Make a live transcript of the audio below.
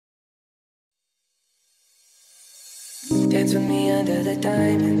Dance with me under the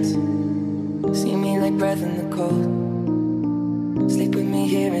diamonds. See me like breath in the cold. Sleep with me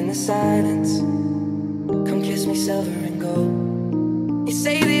here in the silence. Come kiss me silver and gold. You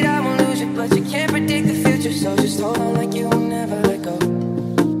say that I won't lose you, but you can't predict the future. So just hold on like you will never let go.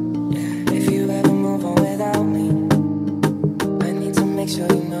 Yeah, if you ever move on without me, I need to make sure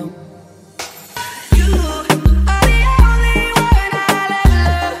you know.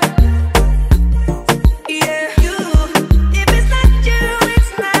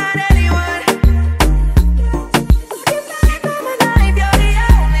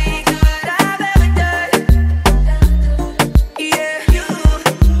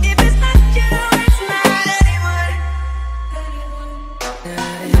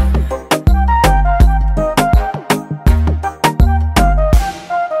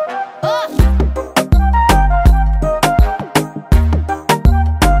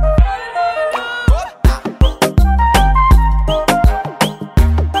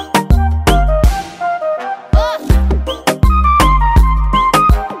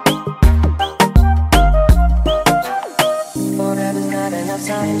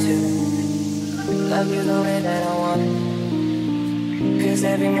 Time to love you the way that I want it. 'Cause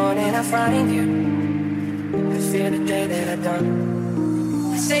every morning I find you, I feel the day that I done.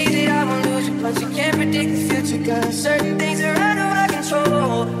 I say that I won't lose you, but you can't predict the future. 'Cause certain things are out of